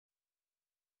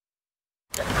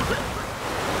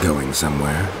Going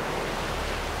somewhere?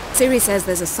 Ciri says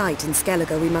there's a site in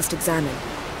Skjall we must examine.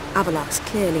 Avallac'h's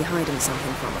clearly hiding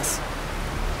something from us.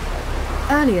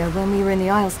 Earlier, when we were in the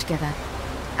Isles together,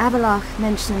 Avallac'h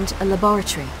mentioned a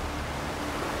laboratory.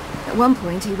 At one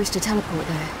point, he wished to teleport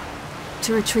there,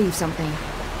 to retrieve something.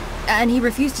 And he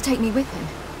refused to take me with him.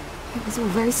 It was all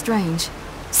very strange.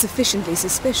 Sufficiently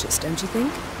suspicious, don't you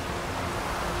think?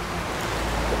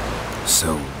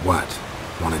 So what?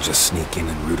 Want to just sneak in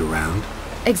and root around?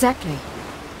 Exactly.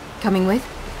 Coming with?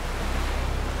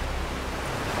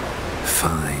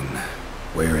 Fine.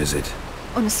 Where is it?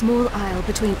 On a small isle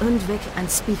between Undvik and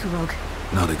Speakerog.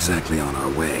 Not exactly on our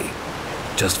way.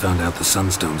 Just found out the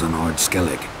Sunstone's on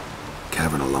Skjall.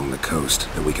 Cavern along the coast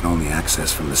that we can only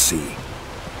access from the sea.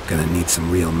 Gonna need some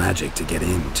real magic to get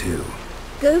in, too.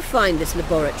 Go find this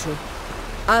laboratory.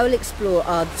 I will explore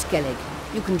Skjall.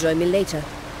 You can join me later.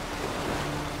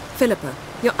 Philippa,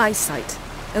 your eyesight.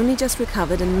 Only just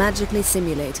recovered and magically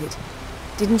simulated.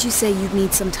 Didn't you say you'd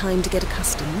need some time to get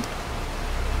accustomed?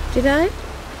 Did I? I'd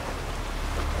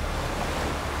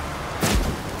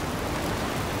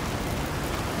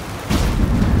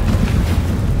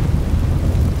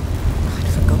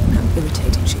forgotten how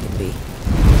irritating she could be.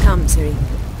 Come, Ciri.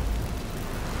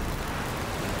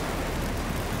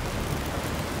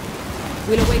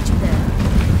 We'll await you there.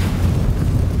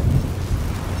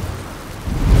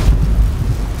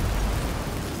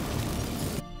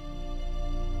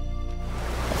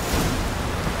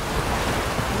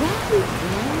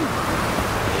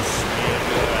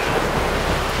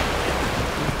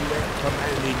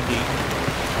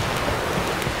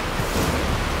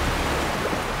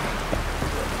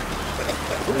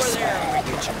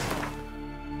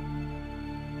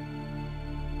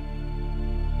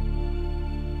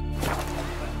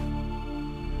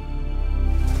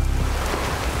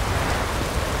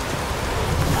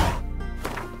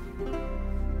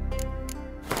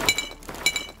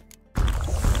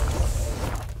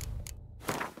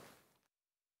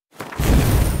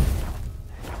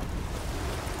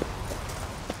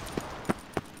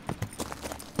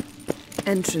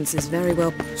 Entrance is very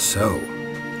well... So,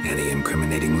 any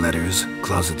incriminating letters?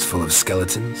 Closets full of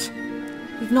skeletons?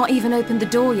 We've not even opened the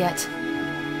door yet.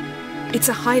 It's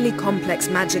a highly complex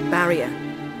magic barrier.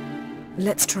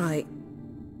 Let's try.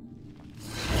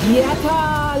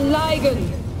 Yata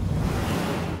Ligen!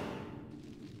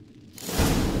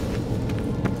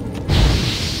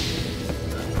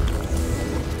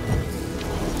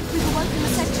 We've awoken the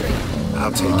sentry.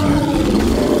 I'll take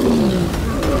you.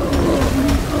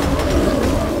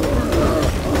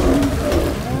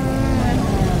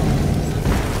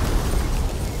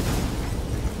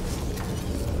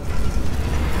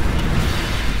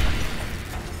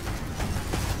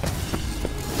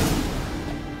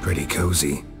 Pretty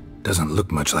cozy. Doesn't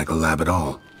look much like a lab at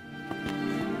all.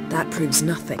 That proves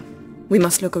nothing. We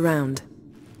must look around.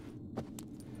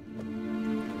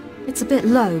 It's a bit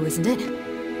low, isn't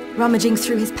it? Rummaging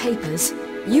through his papers.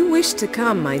 You wish to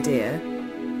come, my dear.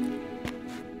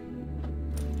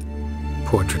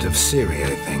 Portrait of Ciri,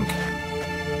 I think.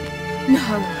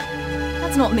 No,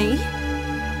 that's not me.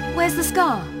 Where's the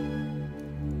scar?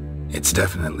 It's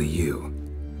definitely you.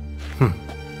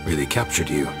 Really captured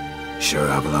you. Sure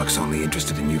Avallac'h's only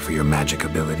interested in you for your magic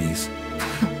abilities?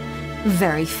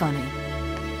 Very funny.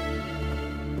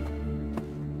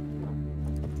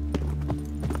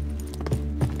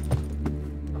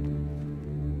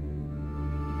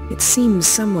 It seems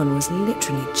someone was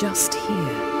literally just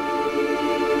here.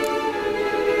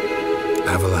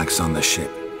 Avallac'h's on the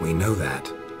ship. We know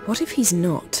that. What if he's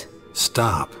not?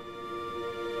 Stop.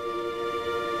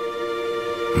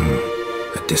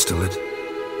 A distillate?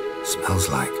 Smells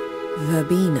like...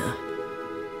 Verbena.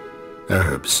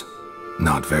 herbs.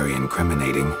 Not very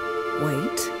incriminating.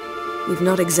 Wait. We've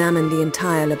not examined the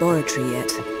entire laboratory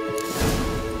yet.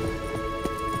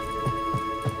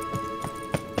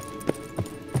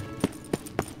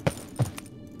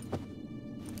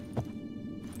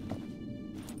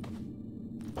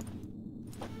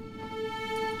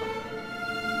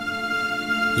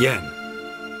 Yen.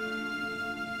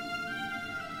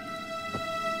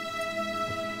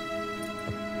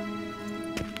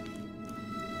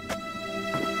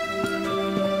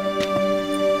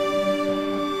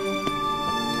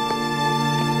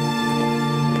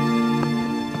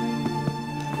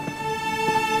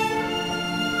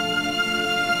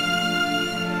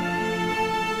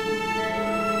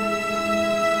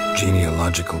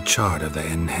 Genealogical chart of the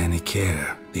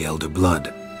Enhanikir, the Elder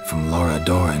Blood, from Laura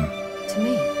Doran. To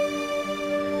me.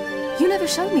 You never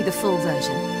showed me the full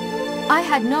version. I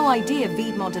had no idea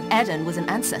Viedmont of Eden was an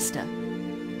ancestor.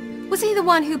 Was he the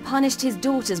one who punished his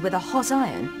daughters with a hot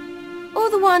iron? Or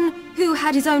the one who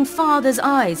had his own father's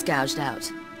eyes gouged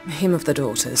out? Him of the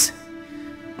daughters.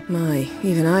 My,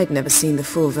 even I'd never seen the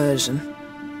full version.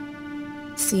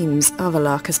 Seems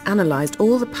Avallac'h has analyzed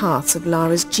all the parts of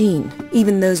Lara's gene,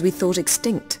 even those we thought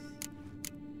extinct.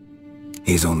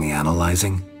 He's only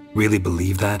analyzing? Really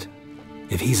believe that?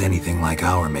 If he's anything like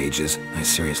our mages, I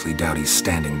seriously doubt he's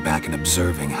standing back and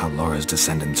observing how Lara's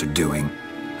descendants are doing.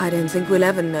 I don't think we'll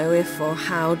ever know if or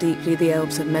how deeply the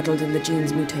elves have meddled in the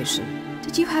gene's mutation.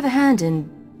 Did you have a hand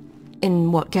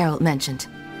in what Geralt mentioned?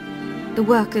 The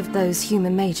work of those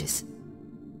human mages?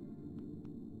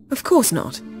 Of course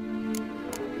not.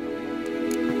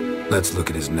 Let's look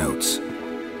at his notes.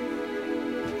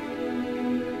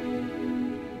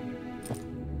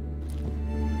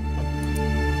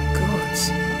 Gods.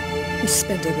 He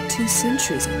spent over 2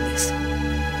 centuries on this.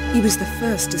 He was the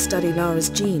first to study Lara's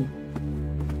gene.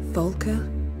 Volker?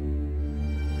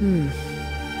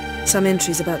 Some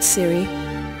entries about Ciri,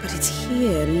 but it's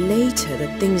here, later,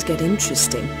 that things get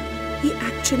interesting. He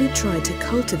actually tried to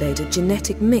cultivate a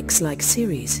genetic mix like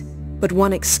Ciri's, but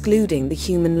one excluding the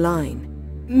human line.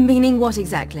 Meaning what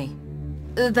exactly?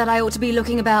 That I ought to be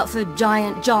looking about for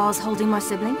giant jars holding my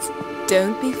siblings?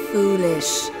 Don't be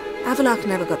foolish. Avallac'h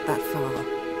never got that far.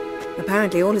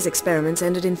 Apparently all his experiments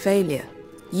ended in failure.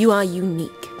 You are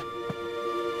unique.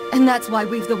 And that's why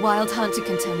we've the Wild Hunt to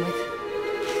contend with.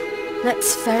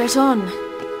 Let's ferret on.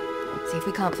 See if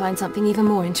we can't find something even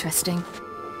more interesting.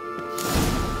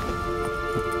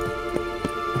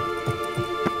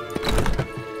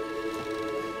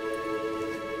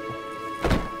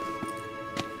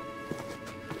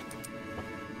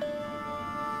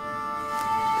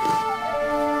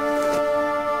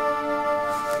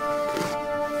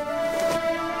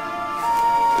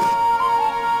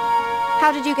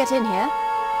 How did you get in here?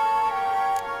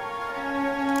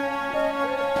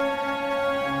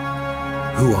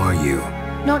 Who are you?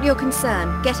 Not your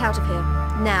concern. Get out of here.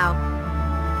 Now.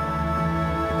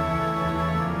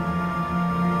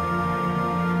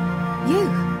 You?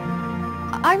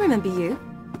 I remember you.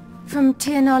 From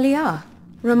Tir na Liar.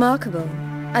 Remarkable.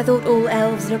 I thought all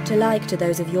elves looked alike to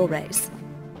those of your race.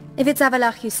 If it's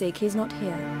Avallac'h you seek, he's not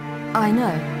here. I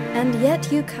know. And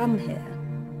yet you come here.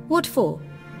 What for?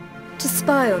 To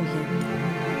spy on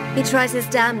him. He tries his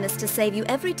damnedest to save you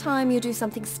every time you do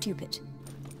something stupid.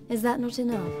 Is that not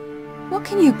enough? What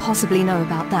can you possibly know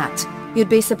about that? You'd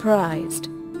be surprised.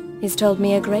 He's told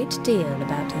me a great deal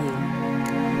about you.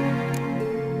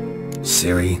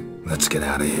 Ciri, let's get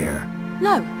out of here.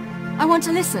 No, I want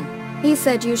to listen. He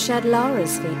said you shared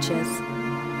Lara's features.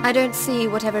 I don't see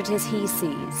whatever it is he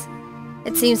sees.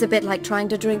 It seems a bit like trying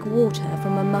to drink water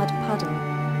from a mud puddle.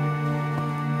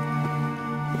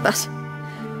 But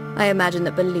I imagine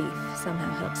that belief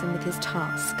somehow helps him with his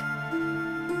task.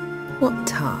 What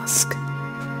task?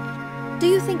 Do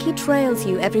you think he trails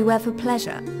you everywhere for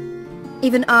pleasure?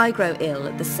 Even I grow ill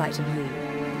at the sight of you.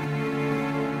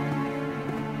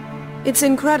 It's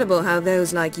incredible how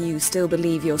those like you still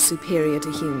believe you're superior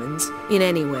to humans, in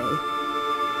any way.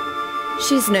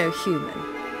 She's no human.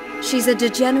 She's a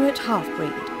degenerate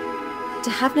half-breed. To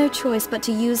have no choice but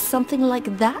to use something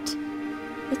like that?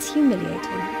 It's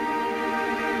humiliating.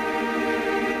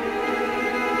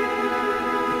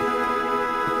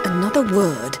 Another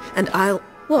word, and I'll...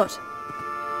 What?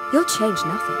 You'll change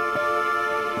nothing.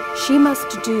 She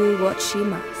must do what she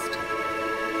must.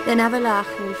 Then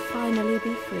Avallac'h will finally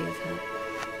be free of her.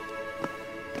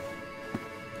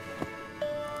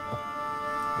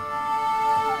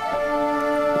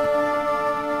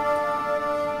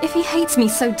 If he hates me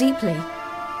so deeply,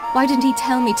 why didn't he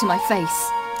tell me to my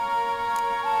face?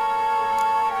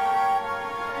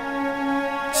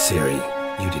 Ciri,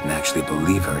 you didn't actually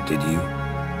believe her, did you?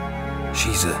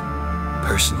 She's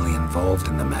personally involved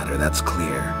in the matter, that's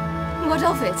clear. What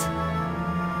of it?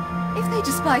 If they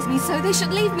despise me so, they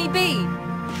should leave me be.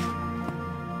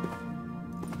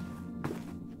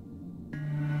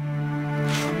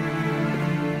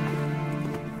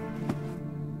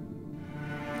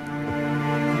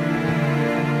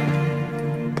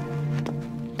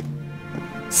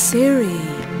 Ciri.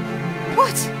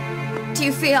 What? Do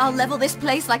you fear I'll level this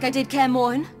place like I did Kaer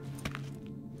Morhen?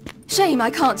 Shame I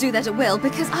can't do that at will,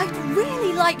 because I'd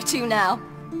really like to now.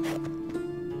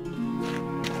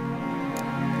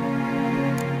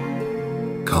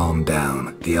 Calm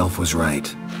down. The elf was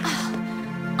right.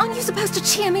 Aren't you supposed to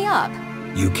cheer me up?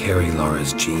 You carry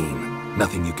Lara's gene.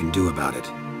 Nothing you can do about it.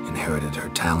 Inherited her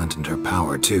talent and her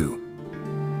power, too.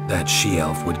 That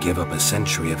she-elf would give up a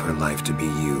century of her life to be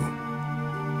you.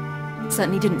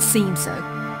 Certainly didn't seem so.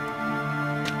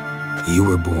 You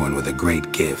were born with a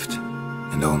great gift,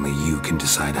 and only you can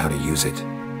decide how to use it.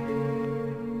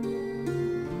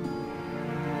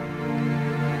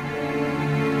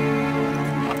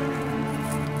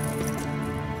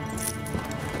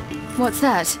 What's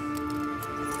that?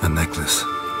 A necklace.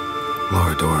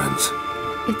 Laura Doran's.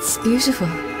 It's beautiful.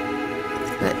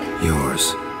 But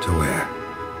Yours to wear.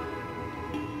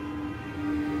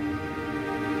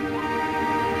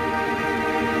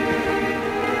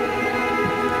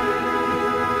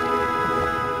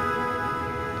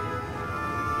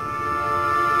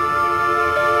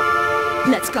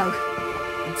 let's go.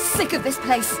 I'm sick of this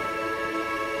place.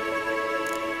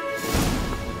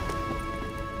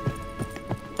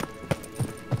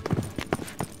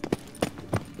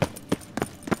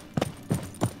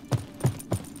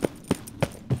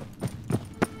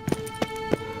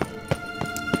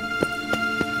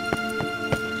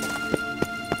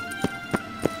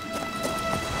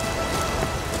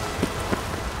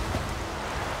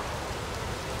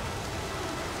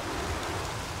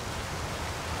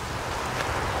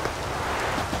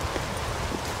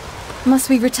 Must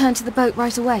we return to the boat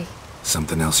right away?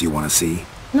 Something else you want to see?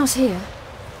 Not here.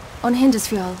 On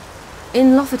Skjall.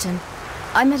 In Lofoten.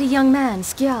 I met a young man,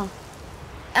 Skjall.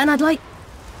 And I'd like...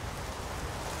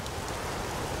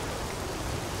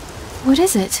 What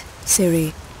is it?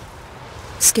 Ciri,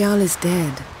 Skjall is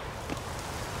dead.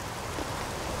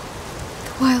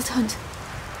 The Wild Hunt.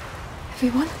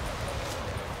 Everyone?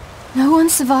 No one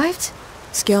survived?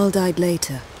 Skjall died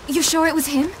later. You sure it was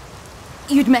him?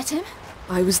 You'd met him?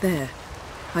 I was there.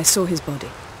 I saw his body.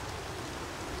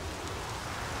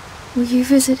 Will you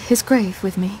visit his grave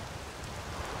with me?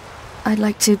 I'd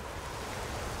like to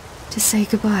say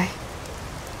goodbye.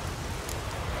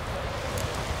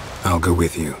 I'll go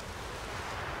with you.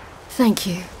 Thank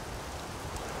you.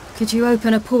 Could you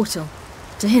open a portal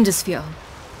to Skjall?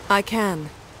 I can.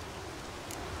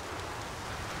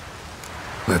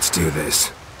 Let's do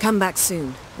this. Come back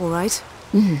soon, all right?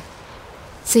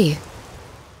 See you.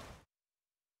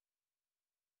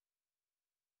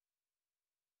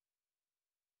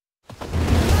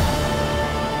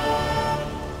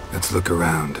 Let's look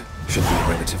around. Should be a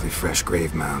relatively fresh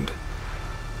grave mound.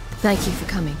 Thank you for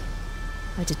coming.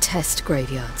 I detest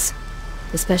graveyards,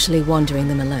 especially wandering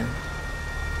them alone.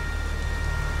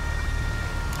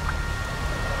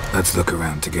 Let's look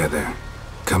around together.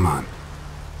 Come on.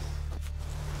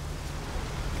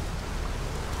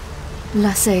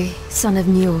 Lasse, son of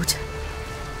Njord.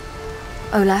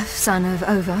 Olaf, son of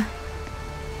Over.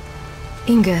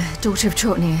 Inga, daughter of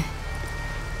Trotnir.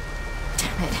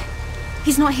 Damn it.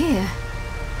 He's not here.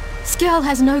 Skjall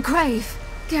has no grave.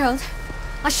 Geralt,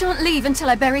 I shan't leave until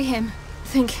I bury him.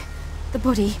 Think, the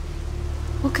body.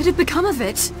 What could have become of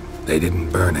it? They didn't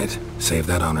burn it. Save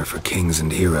that honor for kings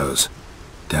and heroes.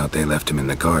 Doubt they left him in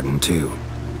the garden, too.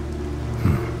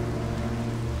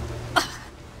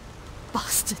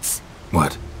 Bastards.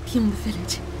 What? Beyond the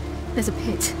village, there's a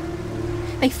pit.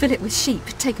 They fill it with sheep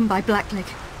taken by Blackleg.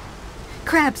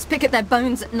 Crabs pick at their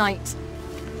bones at night.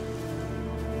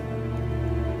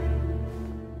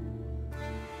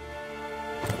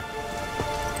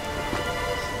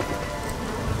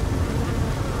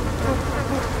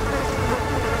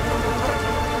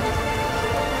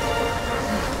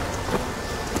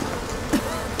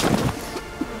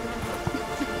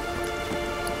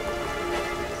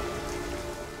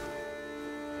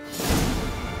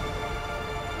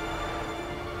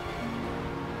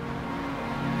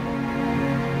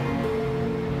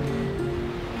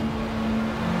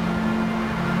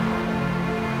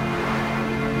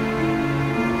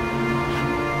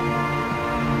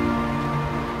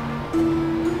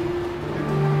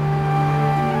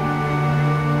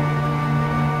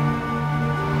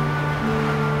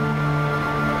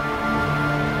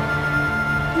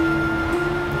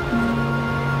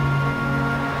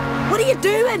 What are you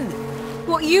doing?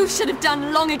 What you should have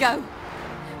done long ago.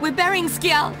 We're burying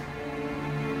Skjall.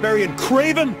 Burying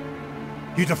Craven?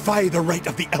 You defy the right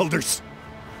of the elders.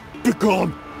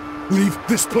 Begone! Leave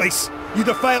this place! You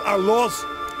defile our laws!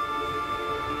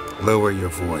 Lower your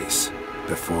voice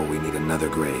before we need another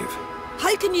grave.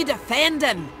 How can you defend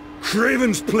him?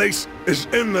 Craven's place is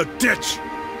in the ditch!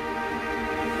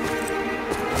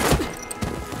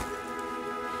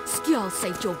 Skjall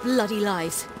saved your bloody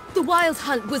lives. The Wild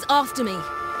Hunt was after me.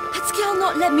 Had Skjall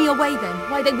not led me away then,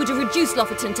 why they would have reduced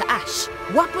Lofoten to ash.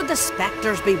 What would the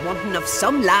spectres be wanting of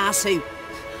some lass who...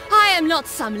 I am not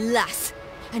some lass.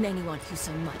 And anyone who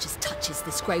so much as touches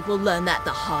this grave will learn that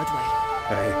the hard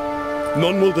way. Aye.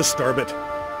 None will disturb it.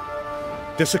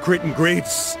 Desecrating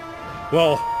graves,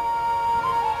 well,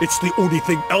 it's the only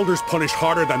thing elders punish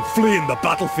harder than fleeing the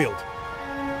battlefield.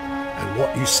 And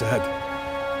what you said,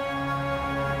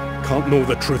 can't know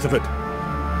the truth of it.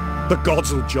 The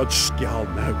gods will judge Skjall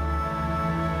now.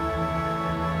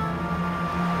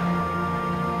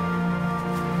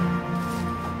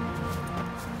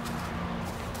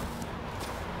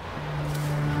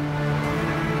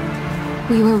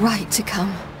 We were right to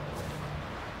come.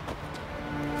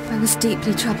 I was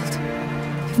deeply troubled.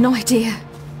 You've no idea.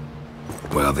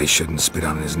 Well, they shouldn't spit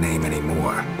on his name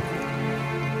anymore.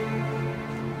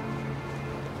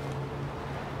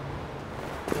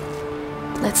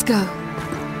 Let's go.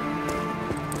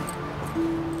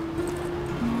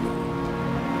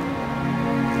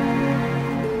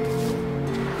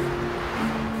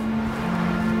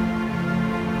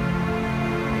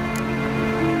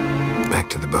 Back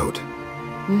to the boat.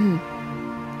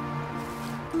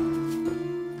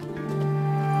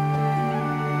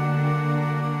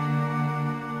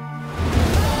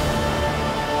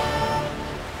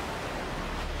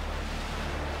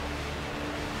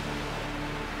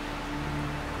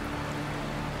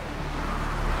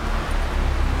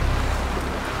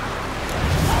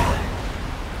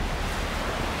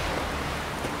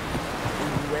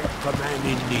 Command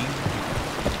in need.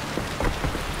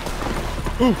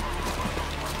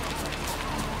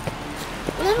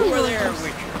 Over there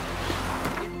with you.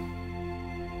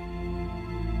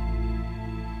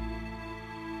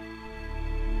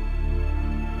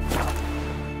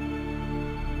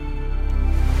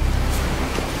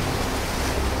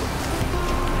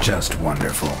 Just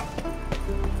wonderful.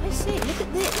 I say, look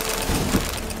at this.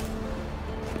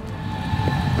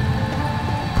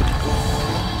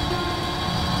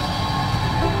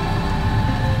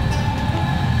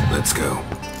 Let's go.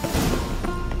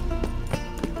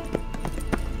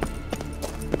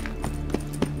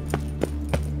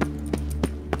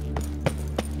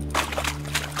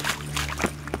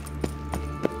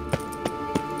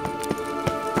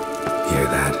 Hear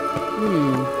that?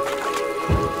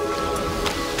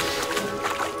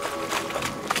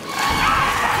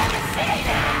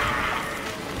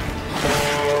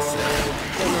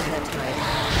 Don't let her tie.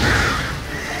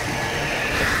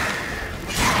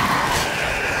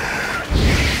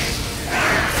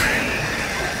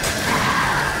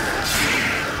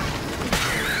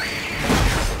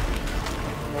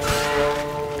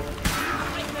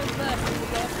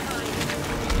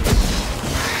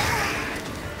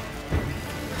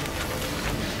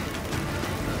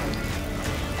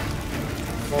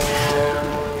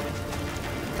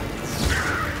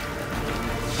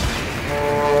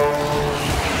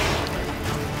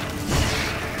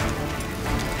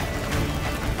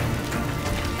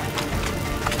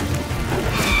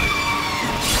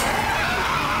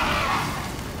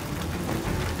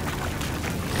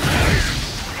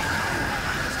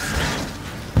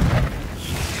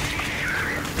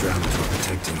 Drowners were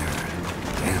protecting her.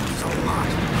 Damn, there's a lot.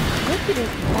 Look at it.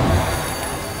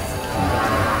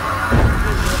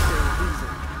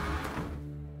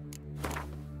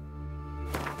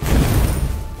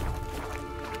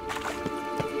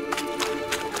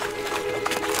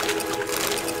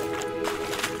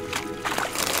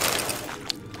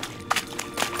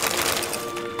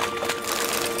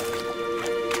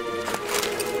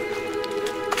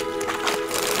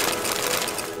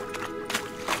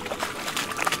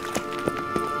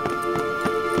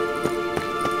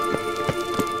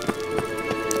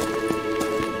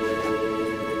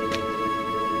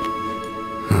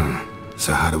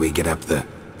 So how do we get up the...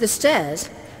 The stairs?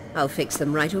 I'll fix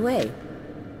them right away.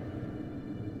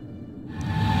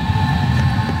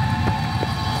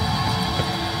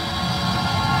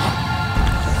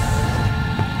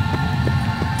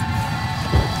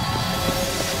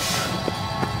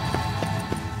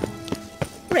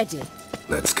 Ready.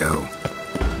 Let's go.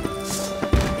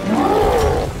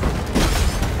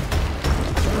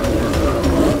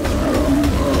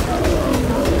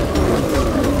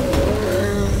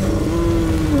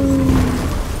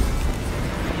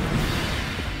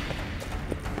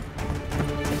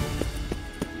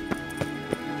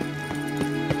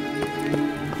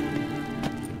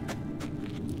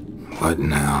 What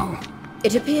now?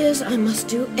 It appears I must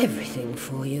do everything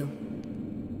for you.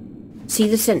 See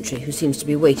the sentry who seems to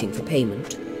be waiting for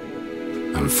payment?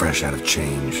 I'm fresh out of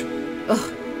change.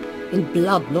 Ugh, in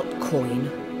blood, not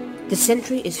coin. The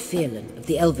sentry is Fearlan of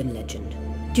the Elven legend.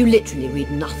 Do you literally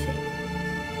read nothing?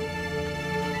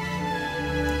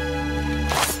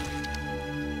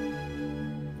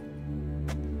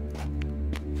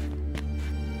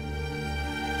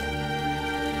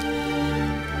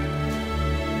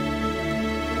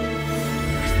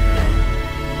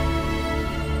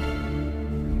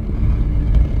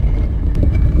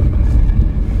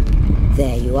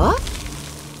 There you are.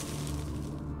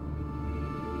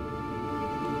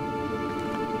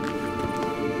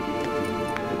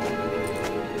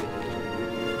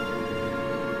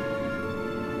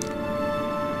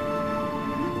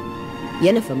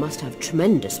 Yennefer must have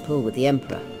tremendous pull with the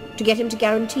Emperor to get him to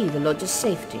guarantee the lodge's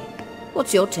safety.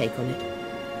 What's your take on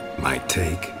it? Might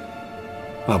take.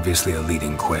 Obviously a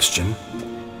leading question.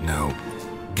 No.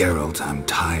 Geralt, I'm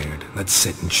tired. Let's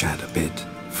sit and chat a bit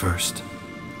first.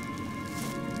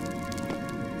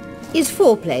 Is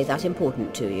foreplay that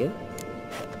important to you?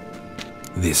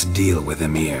 This deal with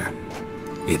Emir.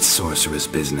 It's sorceress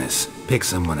business. Pick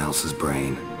someone else's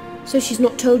brain. So she's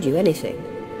not told you anything?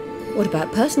 What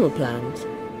about personal plans?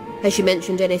 Has she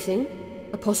mentioned anything?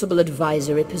 A possible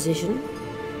advisory position?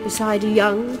 Beside a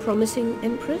young, promising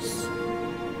empress?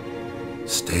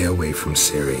 Stay away from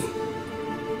Ciri.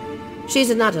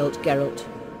 She's an adult, Geralt.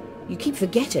 You keep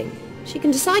forgetting. She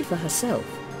can decide for herself.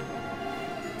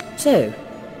 So,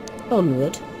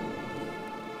 onward.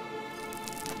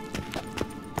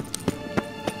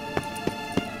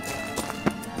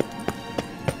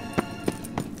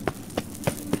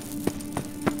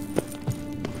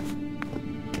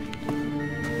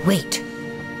 Wait.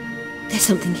 There's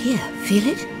something here. Feel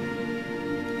it?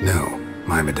 No,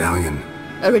 my medallion.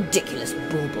 A ridiculous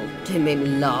bauble. Don't make me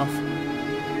laugh.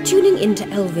 Tuning into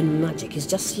elven magic is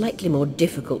just slightly more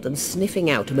difficult than sniffing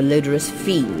out a malodorous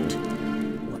fiend.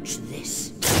 Watch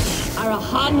this.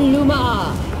 Arahan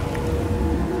Luma!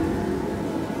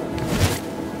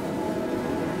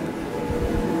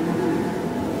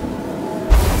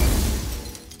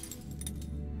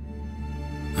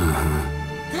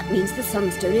 That means the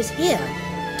Sunstone is here.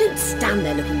 Don't stand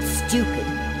there looking stupid.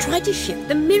 Try to shift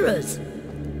the mirrors.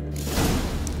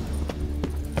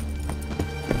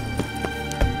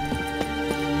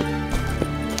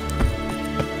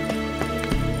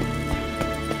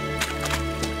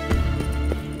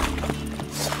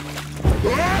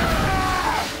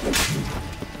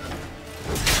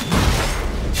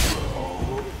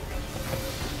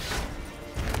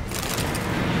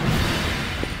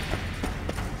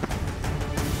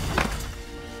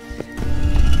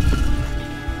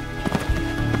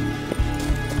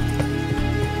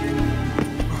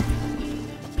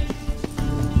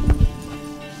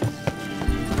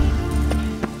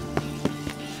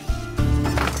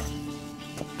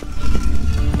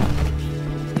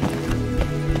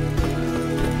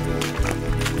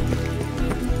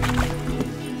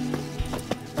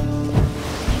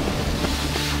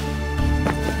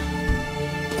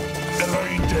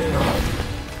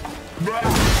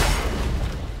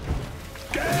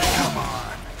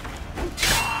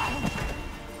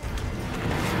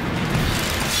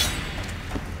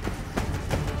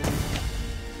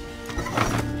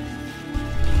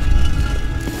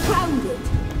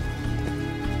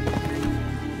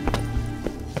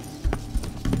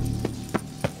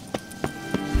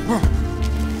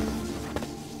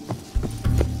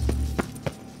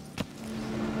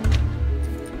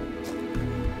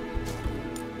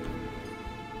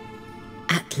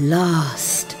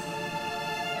 Last.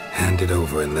 Hand it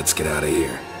over and let's get out of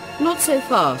here. Not so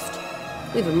fast.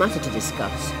 We've a matter to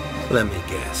discuss. Let me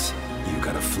guess. You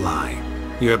gotta fly.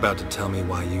 You're about to tell me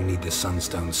why you need the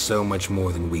Sunstone so much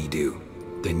more than we do.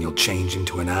 Then you'll change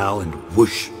into an owl and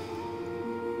whoosh.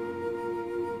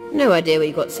 No idea where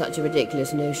you got such a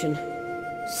ridiculous notion.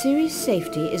 Ciri's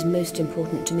safety is most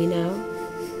important to me now.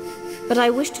 But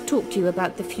I wish to talk to you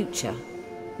about the future.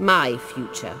 My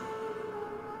future.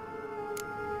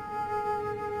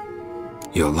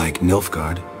 You'll like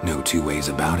Nilfgaard, no two ways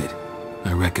about it.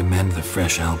 I recommend the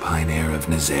fresh alpine air of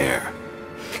Nazaire.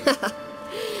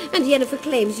 And Yennefer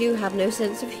claims you have no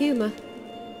sense of humor.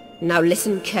 Now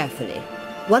listen carefully.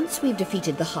 Once we've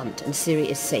defeated the hunt and Ciri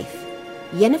is safe,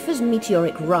 Yennefer's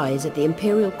meteoric rise at the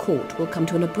Imperial Court will come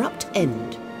to an abrupt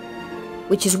end.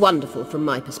 Which is wonderful from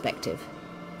my perspective.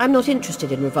 I'm not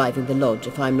interested in reviving the Lodge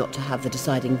if I'm not to have the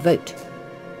deciding vote.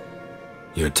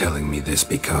 You're telling me this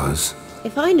because...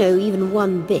 If I know even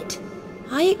one bit,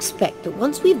 I expect that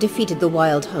once we've defeated the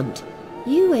Wild Hunt,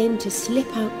 you aim to slip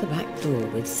out the back door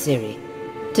with Ciri.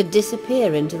 To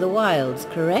disappear into the wilds,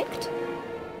 correct?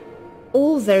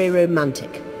 All very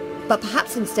romantic, but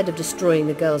perhaps instead of destroying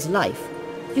the girl's life,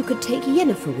 you could take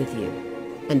Yennefer with you,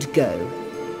 and go.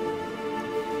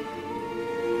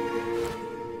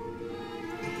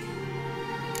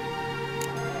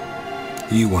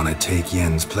 You want to take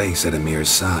Yen's place at Emir's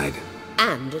side.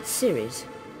 And at Ciri's.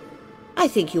 I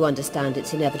think you understand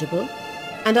it's inevitable,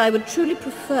 and I would truly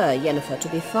prefer Yennefer to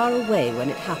be far away when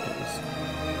it happens.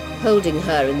 Holding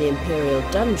her in the Imperial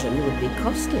dungeon would be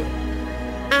costly,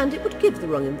 and it would give the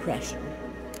wrong impression.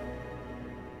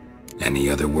 Any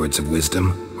other words of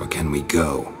wisdom, or can we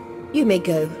go? You may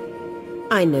go.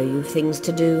 I know you've things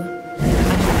to do. I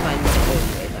shall find my own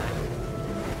way back.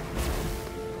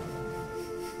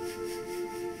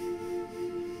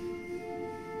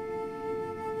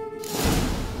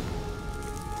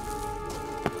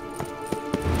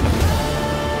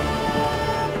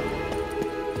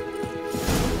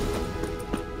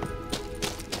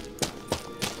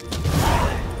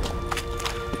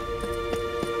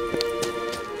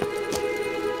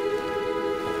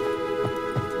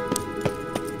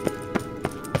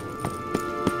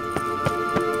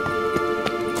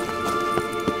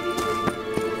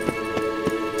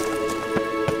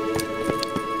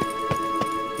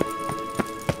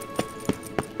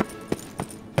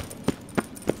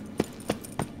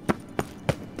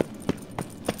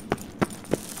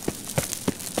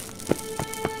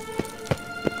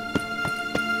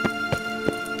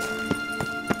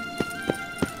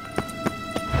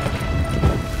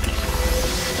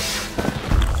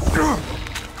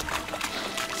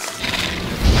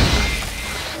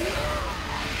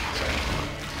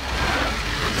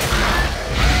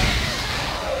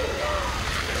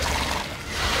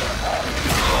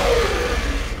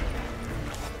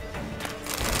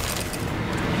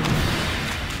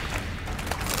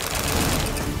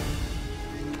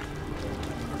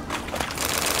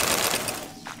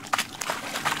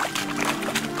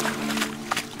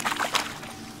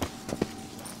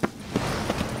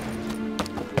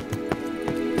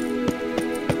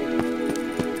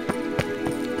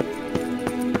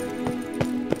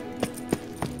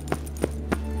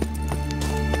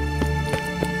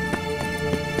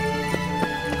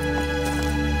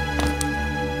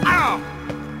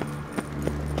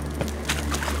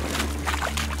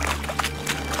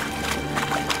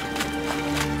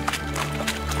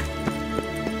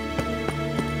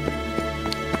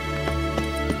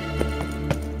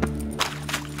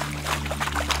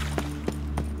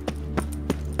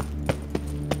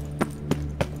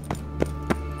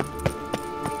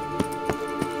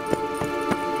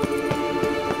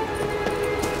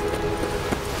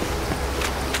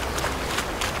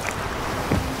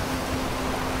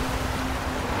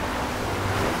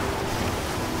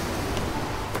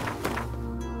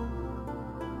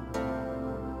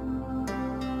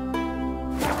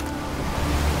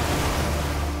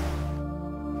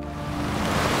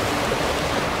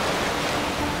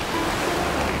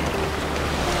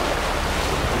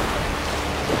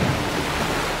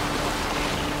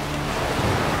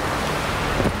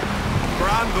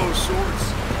 those swords,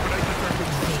 but I prefer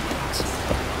to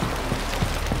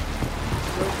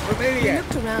We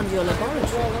looked around your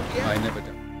laboratory. I never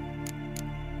done.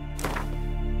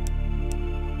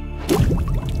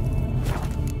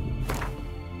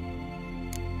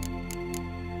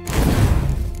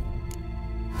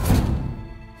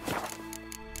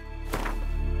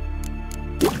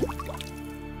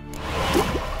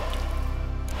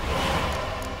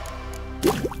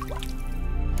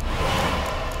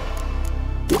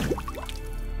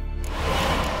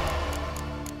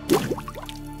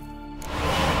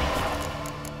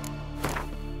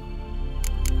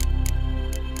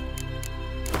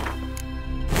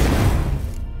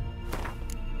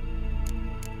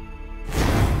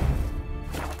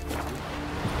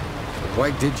 Why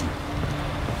did you?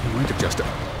 You might have just...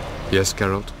 Yes,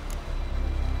 Geralt?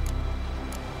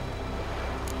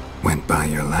 Went by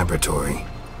your laboratory.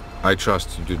 I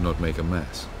trust you did not make a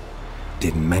mess.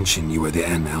 Didn't mention you were the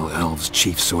NL Elves'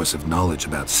 chief source of knowledge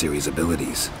about Ciri's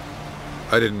abilities.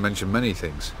 I didn't mention many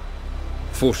things.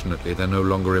 Fortunately, they're no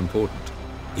longer important.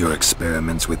 Your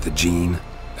experiments with the gene,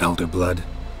 Elder Blood,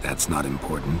 that's not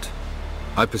important.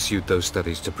 I pursued those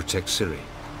studies to protect Ciri.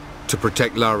 To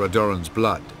protect Lara Doran's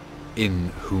blood, in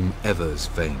whomever's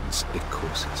veins it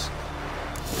courses.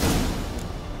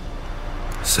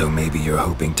 So maybe you're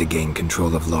hoping to gain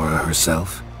control of Lara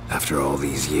herself, after all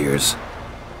these years?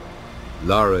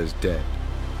 Lara is dead.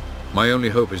 My only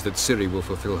hope is that Ciri will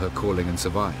fulfill her calling and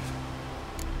survive.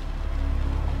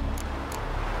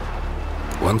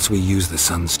 Once we use the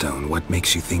Sunstone, what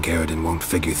makes you think Eredin won't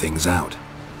figure things out?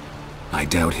 I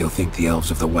doubt he'll think the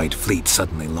Elves of the White Fleet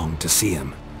suddenly longed to see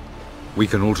him. We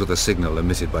can alter the signal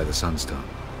emitted by the Sunstone.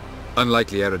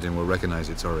 Unlikely Eredin will recognize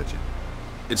its origin.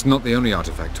 It's not the only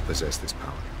artifact to possess this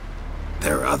power.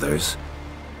 There are others?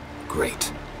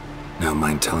 Great. Now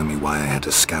mind telling me why I had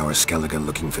to scour Skellige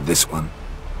looking for this one?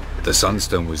 The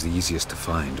Sunstone was the easiest to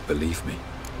find, believe me.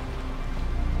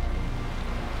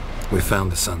 We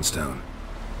found the Sunstone.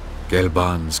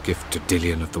 Gelban's gift to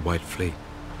Dillion of the White Fleet.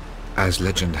 As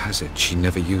legend has it, she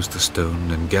never used the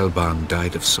stone, and Gelban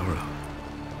died of sorrow.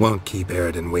 Won't keep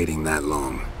Eredin waiting that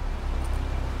long.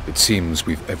 It seems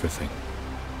we've everything.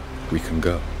 We can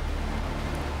go.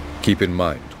 Keep in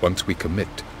mind, once we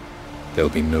commit, there'll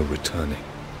be no returning.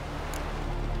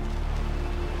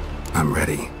 I'm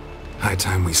ready. High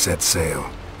time we set sail.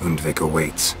 Undvik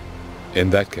awaits. In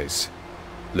that case,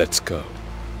 let's go.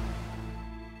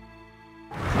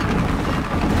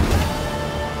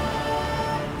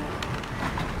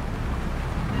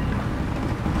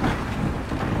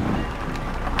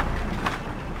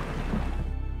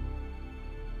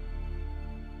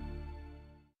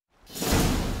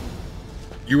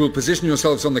 You will position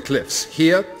yourselves on the cliffs.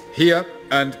 Here, here,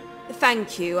 and...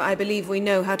 Thank you. I believe we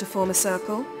know how to form a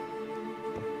circle.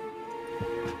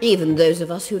 Even those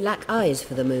of us who lack eyes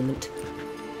for the moment.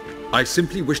 I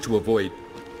simply wish to avoid...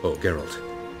 Oh, Geralt.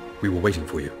 We were waiting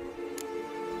for you.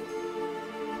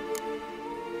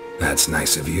 That's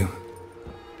nice of you.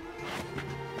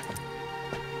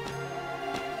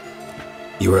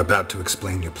 You were about to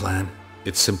explain your plan?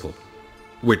 It's simple.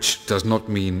 Which does not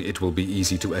mean it will be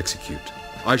easy to execute.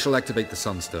 I shall activate the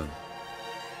Sunstone.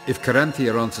 If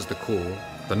Caranthir answers the call,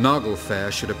 the Nagel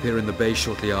Fair should appear in the bay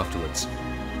shortly afterwards.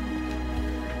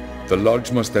 The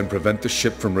Lodge must then prevent the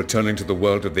ship from returning to the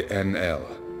world of the NL,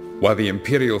 while the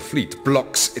Imperial fleet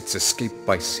blocks its escape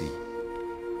by sea.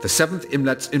 The 7th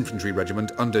Imlet's Infantry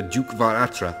Regiment under Duke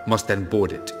Varatra must then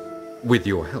board it. With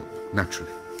your help,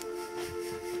 naturally.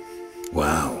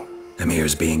 Wow.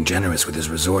 Emir's being generous with his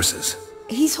resources.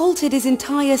 He's halted his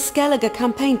entire Skellige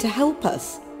campaign to help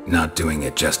us. Not doing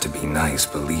it just to be nice,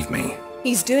 believe me.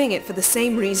 He's doing it for the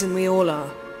same reason we all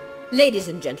are. Ladies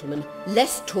and gentlemen,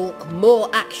 less talk, more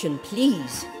action,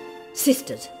 please.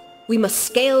 Sisters, we must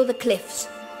scale the cliffs.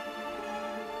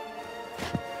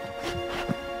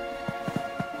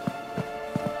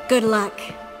 Good luck.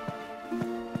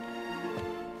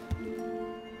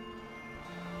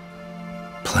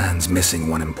 Plan's missing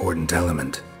one important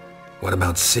element. What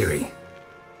about Ciri?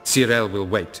 Cyril will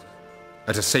wait,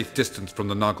 at a safe distance from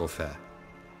the Nagel Fair.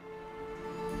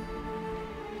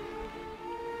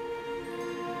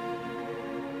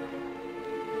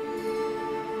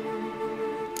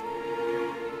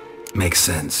 Makes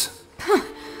sense.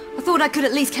 I thought I could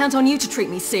at least count on you to treat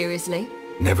me seriously.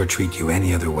 Never treat you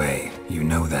any other way. You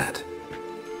know that.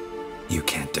 You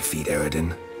can't defeat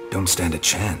Eredin. Don't stand a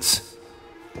chance.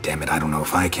 Damn it, I don't know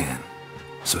if I can.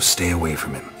 So stay away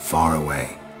from him. Far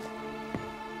away.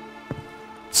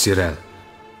 Cyril,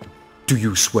 do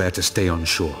you swear to stay on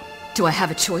shore? Do I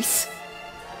have a choice?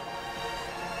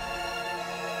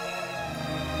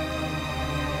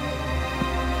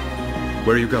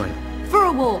 Where are you going? For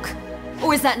a walk.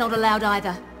 Or is that not allowed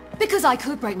either? Because I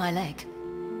could break my leg.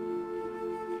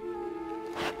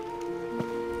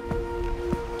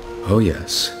 Oh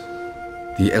yes.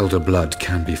 The elder blood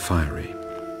can be fiery.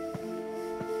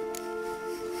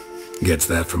 Gets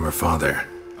that from her father.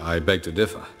 I beg to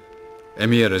differ.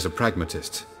 Emir is a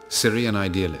pragmatist, Ciri an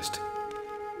idealist.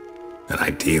 An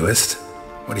idealist?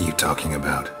 What are you talking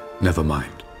about? Never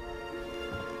mind.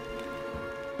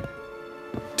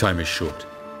 Time is short.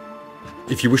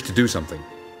 If you wish to do something,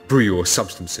 brew your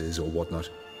substances or whatnot,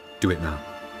 do it now.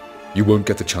 You won't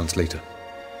get the chance later.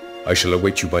 I shall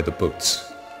await you by the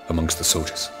boats, amongst the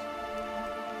soldiers.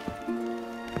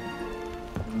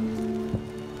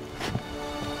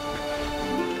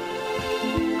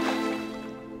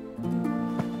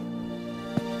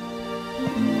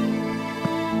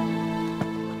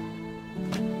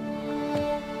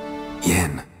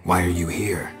 Yen, why are you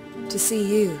here? To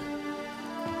see you.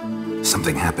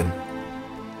 Something happened?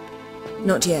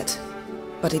 Not yet,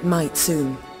 but it might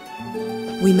soon.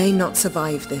 We may not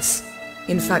survive this.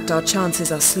 In fact, our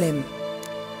chances are slim.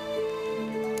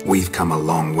 We've come a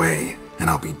long way, and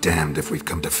I'll be damned if we've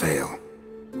come to fail.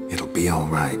 It'll be all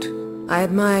right. I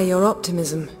admire your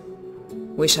optimism.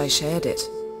 Wish I shared it.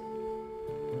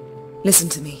 Listen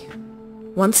to me.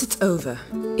 Once it's over,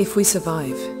 if we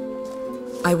survive,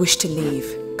 I wish to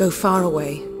leave, go far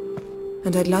away,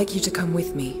 and I'd like you to come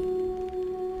with me.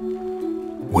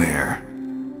 Where?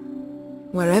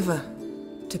 Wherever.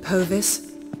 To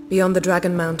Povis, beyond the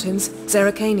Dragon Mountains,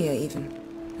 Zeracania even.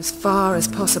 As far as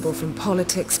possible from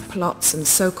politics, plots, and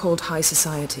so-called high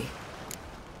society.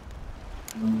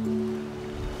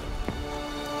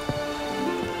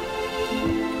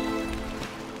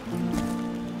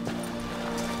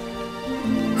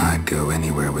 I'd go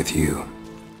anywhere with you.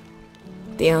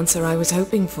 The answer I was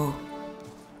hoping for.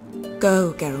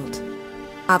 Go, Geralt.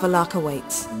 Avallac'h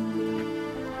awaits.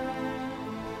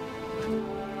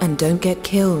 And don't get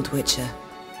killed, Witcher.